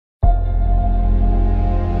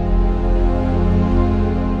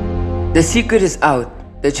The secret is out,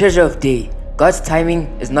 the treasure of day. God's timing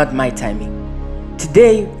is not my timing.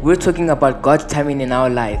 Today, we're talking about God's timing in our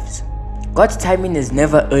lives. God's timing is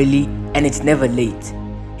never early and it's never late.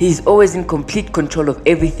 He is always in complete control of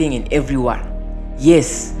everything and everyone.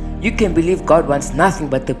 Yes, you can believe God wants nothing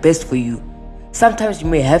but the best for you. Sometimes you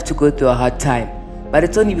may have to go through a hard time, but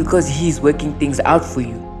it's only because He is working things out for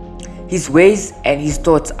you. His ways and His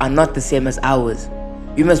thoughts are not the same as ours.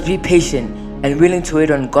 You must be patient and willing to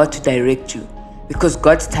wait on God to direct you, because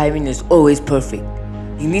God's timing is always perfect.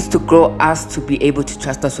 He needs to grow us to be able to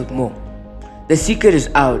trust us with more. The secret is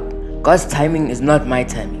out. God's timing is not my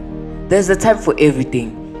timing. There's a time for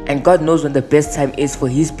everything, and God knows when the best time is for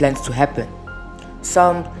His plans to happen.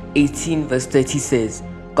 Psalm 18 verse 30 says,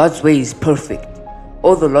 God's way is perfect.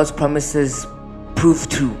 All the Lord's promises prove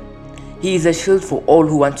true. He is a shield for all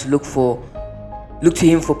who want to look to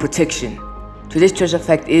Him for protection. Today's treasure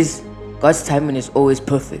fact is, God's timing is always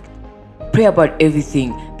perfect. Pray about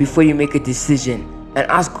everything before you make a decision and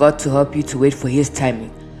ask God to help you to wait for His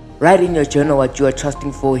timing. Write in your journal what you are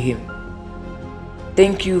trusting for Him.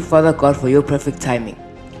 Thank you, Father God, for your perfect timing.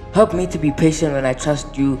 Help me to be patient when I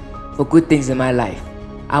trust you for good things in my life.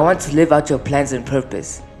 I want to live out your plans and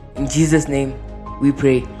purpose. In Jesus' name we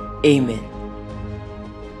pray, Amen.